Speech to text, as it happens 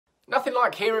Nothing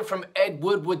like hearing from Ed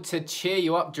Woodward to cheer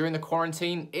you up during the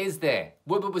quarantine, is there?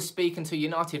 Woodward was speaking to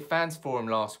United Fans Forum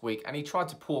last week and he tried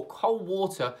to pour cold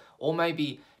water, or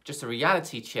maybe just a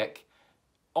reality check,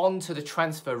 onto the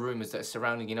transfer rumours that are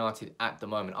surrounding United at the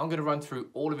moment. I'm going to run through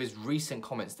all of his recent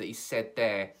comments that he said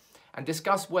there and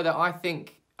discuss whether I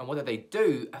think, and whether they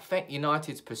do, affect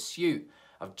United's pursuit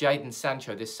of Jadon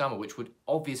Sancho this summer, which would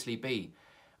obviously be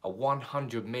a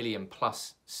 100 million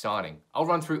plus signing. I'll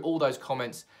run through all those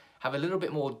comments, have a little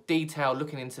bit more detail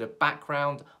looking into the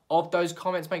background of those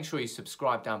comments. Make sure you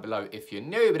subscribe down below if you're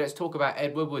new, but let's talk about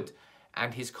Ed Woodward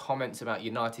and his comments about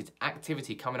United's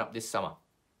activity coming up this summer.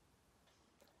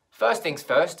 First things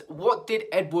first, what did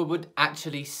Ed Woodward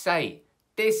actually say?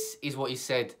 This is what he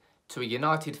said to a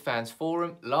United Fans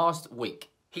Forum last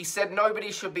week. He said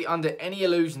nobody should be under any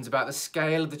illusions about the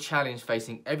scale of the challenge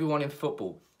facing everyone in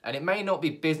football, and it may not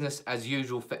be business as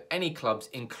usual for any clubs,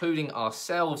 including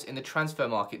ourselves, in the transfer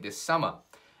market this summer.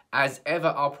 As ever,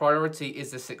 our priority is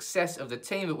the success of the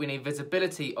team, but we need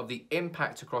visibility of the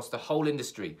impact across the whole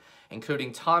industry,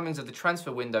 including timings of the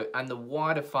transfer window and the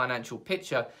wider financial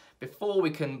picture, before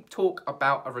we can talk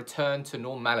about a return to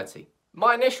normality.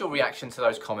 My initial reaction to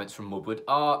those comments from Woodward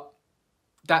are,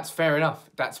 that's fair enough.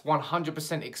 That's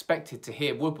 100% expected to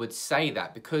hear Woodward say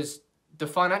that, because the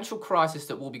financial crisis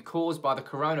that will be caused by the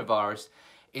coronavirus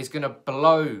is going to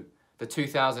blow the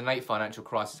 2008 financial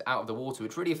crisis out of the water,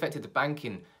 which really affected the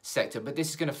banking sector. But this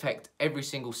is going to affect every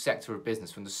single sector of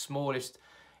business, from the smallest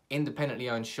independently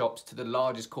owned shops to the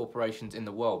largest corporations in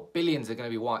the world. Billions are going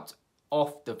to be wiped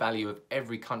off the value of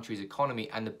every country's economy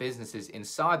and the businesses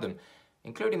inside them,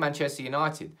 including Manchester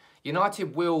United.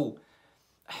 United will,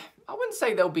 I wouldn't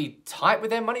say they'll be tight with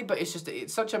their money, but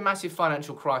it's such a massive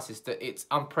financial crisis that it's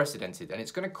unprecedented and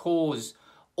it's going to cause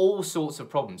all sorts of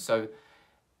problems. So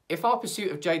if our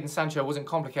pursuit of Jadon Sancho wasn't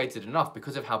complicated enough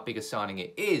because of how big a signing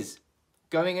it is,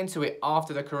 going into it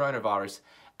after the coronavirus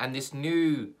and this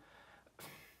new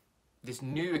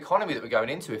economy that we're going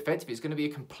into, effectively, it's going to be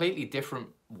a completely different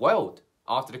world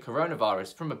after the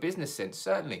coronavirus, from a business sense,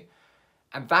 certainly.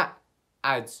 And that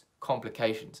adds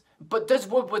complications. But does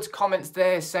Woodward's comments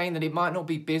there saying that it might not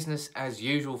be business as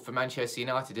usual for Manchester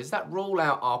United, does that rule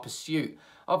out our pursuit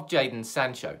of Jadon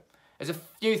Sancho? There's a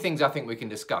few things I think we can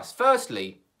discuss.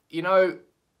 Firstly, you know,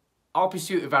 our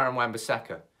pursuit of Aaron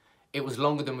Wan-Bissaka, it was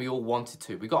longer than we all wanted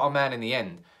to. We got our man in the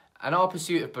end. And our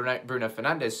pursuit of Bruno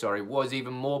Fernandes, was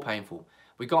even more painful.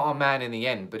 We got our man in the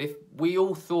end. But if we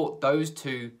all thought those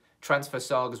two transfer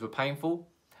sagas were painful,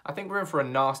 I think we're in for a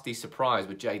nasty surprise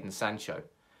with Jadon Sancho.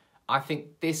 I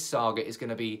think this saga is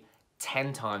going to be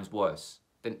 10 times worse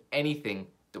than anything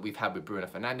that we've had with Bruno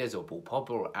Fernandes or Paul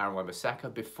Pogba or Aaron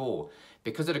Wan-Bissaka before,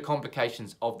 because of the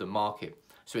complications of the market.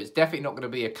 So it's definitely not going to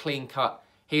be a clean cut,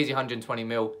 here's your 120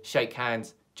 mil, shake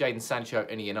hands, Jadon Sancho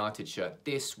in a United shirt.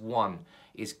 This one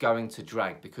is going to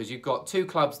drag, because you've got two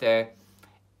clubs there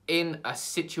in a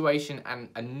situation and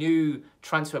a new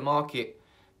transfer market.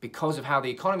 Because of how the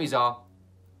economies are,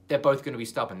 they're both going to be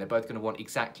stubborn. They're both going to want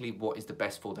exactly what is the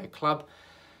best for their club.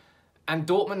 And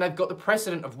Dortmund, they've got the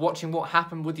precedent of watching what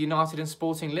happened with United and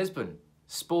Sporting Lisbon.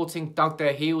 Sporting dug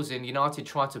their heels in, United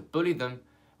tried to bully them.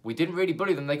 We didn't really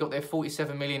bully them. They got their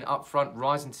 47 million up front,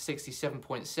 rising to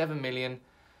 67.7 million.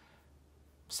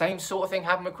 Same sort of thing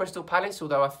happened with Crystal Palace,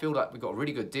 although I feel like we got a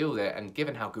really good deal there. And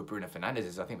given how good Bruno Fernandes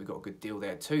is, I think we got a good deal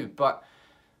there too. But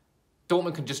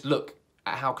Dortmund can just look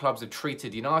at how clubs have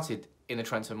treated United in the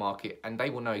transfer market, and they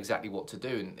will know exactly what to do.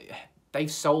 And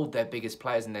they've sold their biggest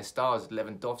players and their stars,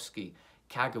 Lewandowski,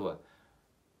 Kagawa,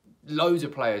 loads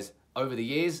of players over the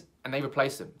years, and they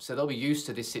replace them. So they'll be used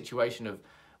to this situation of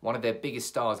one of their biggest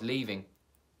stars leaving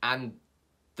and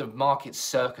the market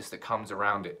circus that comes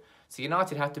around it. So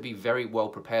United have to be very well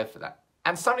prepared for that.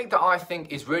 And something that I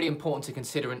think is really important to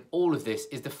consider in all of this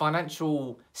is the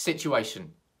financial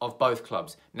situation of both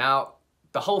clubs. Now,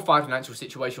 the whole financial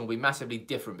situation will be massively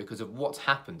different because of what's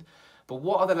happened. But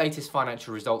what are the latest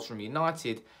financial results from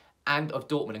United and of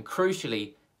Dortmund? And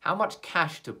crucially, how much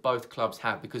cash do both clubs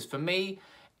have? Because for me,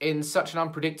 in such an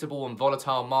unpredictable and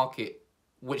volatile market,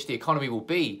 which the economy will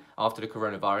be after the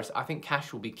coronavirus, I think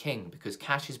cash will be king, because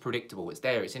cash is predictable. It's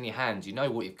there, it's in your hands. You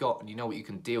know what you've got and you know what you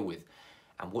can deal with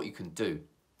and what you can do.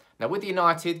 Now with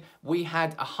United, we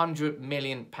had £100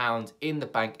 million in the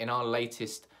bank in our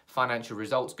latest financial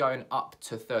results, going up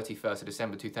to 31st of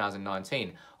December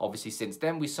 2019. Obviously since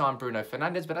then we signed Bruno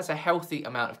Fernandes, but that's a healthy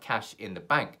amount of cash in the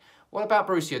bank. What about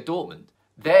Borussia Dortmund?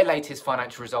 Their latest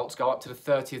financial results go up to the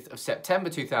 30th of September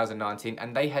 2019,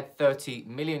 and they had 30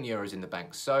 million euros in the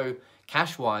bank. So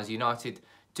cash-wise, United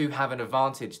do have an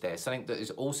advantage there. Something that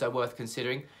is also worth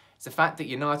considering is the fact that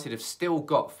United have still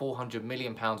got £400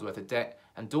 million worth of debt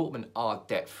and Dortmund are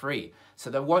debt-free. So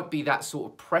there won't be that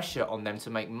sort of pressure on them to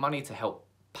make money to help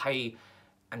pay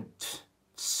and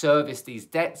service these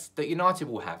debts that United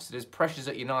will have. So there's pressures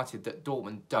at United that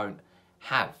Dortmund don't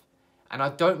have. And I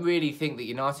don't really think that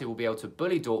United will be able to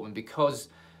bully Dortmund because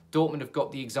Dortmund have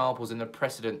got the examples and the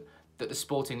precedent that the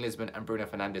Sporting Lisbon and Bruno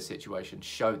Fernandes situation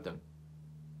showed them.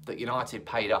 That United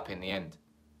paid up in the end.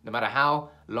 No matter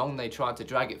how long they tried to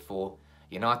drag it for,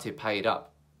 United paid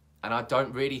up. And I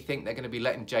don't really think they're going to be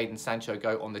letting Jadon Sancho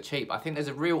go on the cheap. I think there's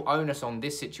a real onus on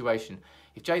this situation.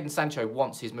 If Jadon Sancho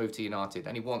wants his move to United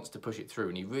and he wants to push it through,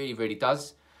 and he really, really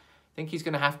does, I think he's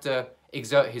going to have to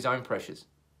exert his own pressures.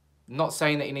 Not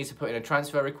saying that he needs to put in a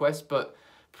transfer request, but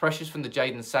pressures from the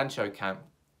Jadon Sancho camp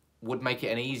would make it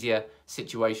an easier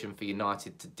situation for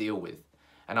United to deal with.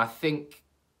 And I think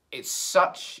it's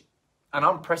such an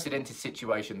unprecedented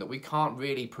situation that we can't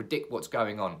really predict what's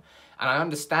going on. And I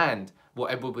understand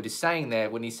what Ed Woodward is saying there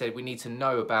when he said we need to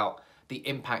know about the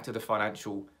impact of the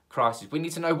financial crisis. We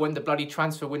need to know when the bloody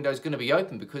transfer window is going to be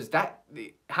open, because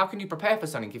how can you prepare for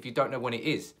something if you don't know when it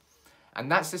is? And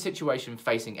that's the situation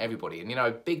facing everybody. And, you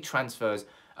know, big transfers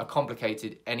are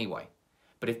complicated anyway.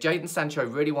 But if Jadon Sancho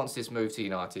really wants this move to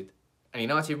United, and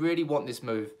United really want this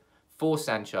move for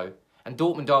Sancho, and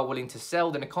Dortmund are willing to sell,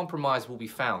 then a compromise will be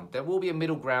found. There will be a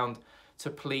middle ground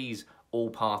to please all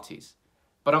parties.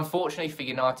 But unfortunately for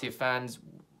United fans,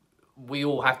 we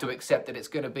all have to accept that it's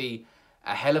going to be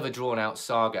a hell of a drawn-out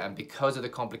saga. And because of the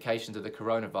complications of the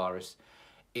coronavirus,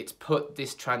 it's put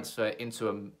this transfer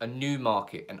into a new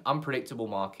market, an unpredictable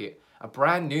market, a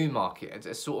brand new market. It's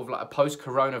a sort of like a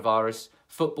post-coronavirus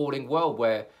footballing world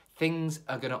where things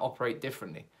are going to operate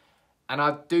differently. And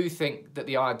I do think that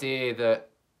the idea that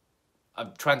a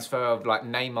transfer of like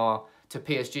Neymar to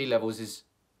PSG levels is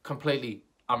completely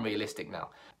unrealistic now.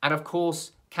 And of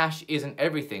course, cash isn't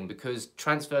everything, because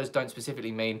transfers don't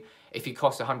specifically mean if he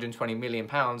costs £120 million,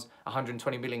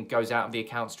 120 million goes out of the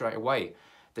account straight away.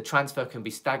 The transfer can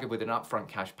be staggered with an upfront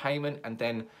cash payment and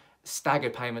then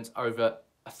staggered payments over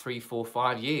 3, 4,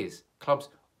 5 years. Clubs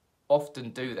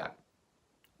often do that.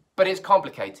 But it's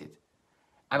complicated.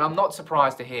 And I'm not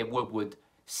surprised to hear Woodward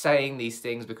saying these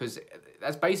things, because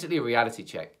that's basically a reality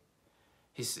check.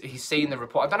 He's seen the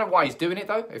report. I don't know why he's doing it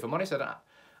though, if I'm honest.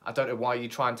 I don't know why you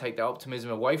try and take that optimism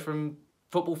away from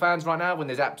football fans right now when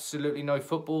there's absolutely no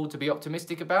football to be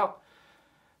optimistic about.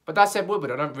 But that said,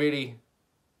 Woodward, I don't really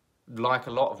like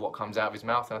a lot of what comes out of his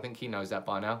mouth, and I think he knows that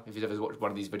by now, if he's ever watched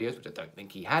one of these videos, which I don't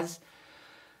think he has.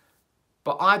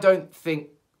 But I don't think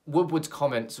Woodward's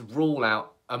comments rule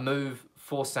out a move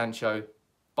for Sancho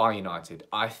by United.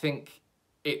 I think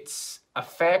it's a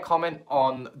fair comment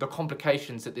on the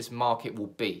complications that this market will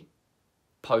be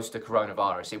post the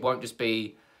coronavirus. It won't just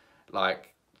be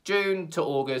like June to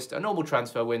August, a normal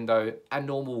transfer window and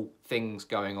normal things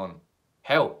going on.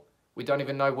 Hell, we don't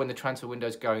even know when the transfer window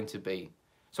is going to be.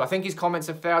 So I think his comments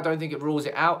are fair. I don't think it rules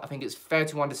it out. I think it's fair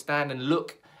to understand and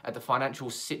look at the financial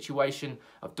situation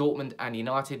of Dortmund and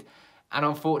United. And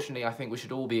unfortunately, I think we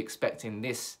should all be expecting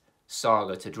this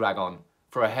saga to drag on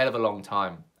for a hell of a long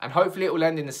time. And hopefully it will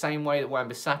end in the same way that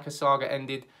Wan-Bissaka saga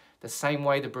ended, the same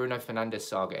way the Bruno Fernandes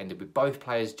saga ended, with both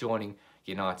players joining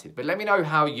United. But let me know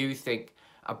how you think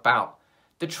about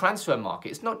the transfer market.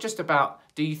 It's not just about,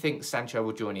 do you think Sancho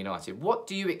will join United? What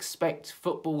do you expect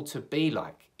football to be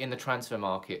like in the transfer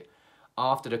market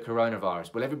after the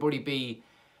coronavirus? Will everybody be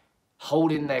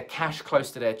holding their cash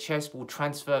close to their chest? Will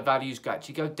transfer values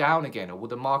actually go down again? Or will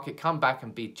the market come back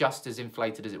and be just as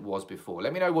inflated as it was before?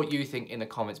 Let me know what you think in the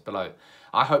comments below.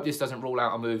 I hope this doesn't rule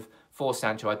out a move for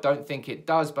Sancho. I don't think it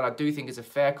does, but I do think it's a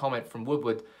fair comment from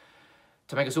Woodward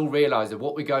to make us all realise that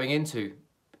what we're going into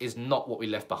is not what we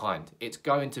left behind. It's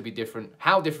going to be different.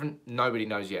 How different, nobody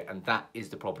knows yet, and that is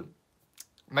the problem.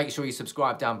 Make sure you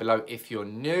subscribe down below if you're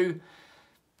new.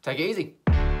 Take it easy.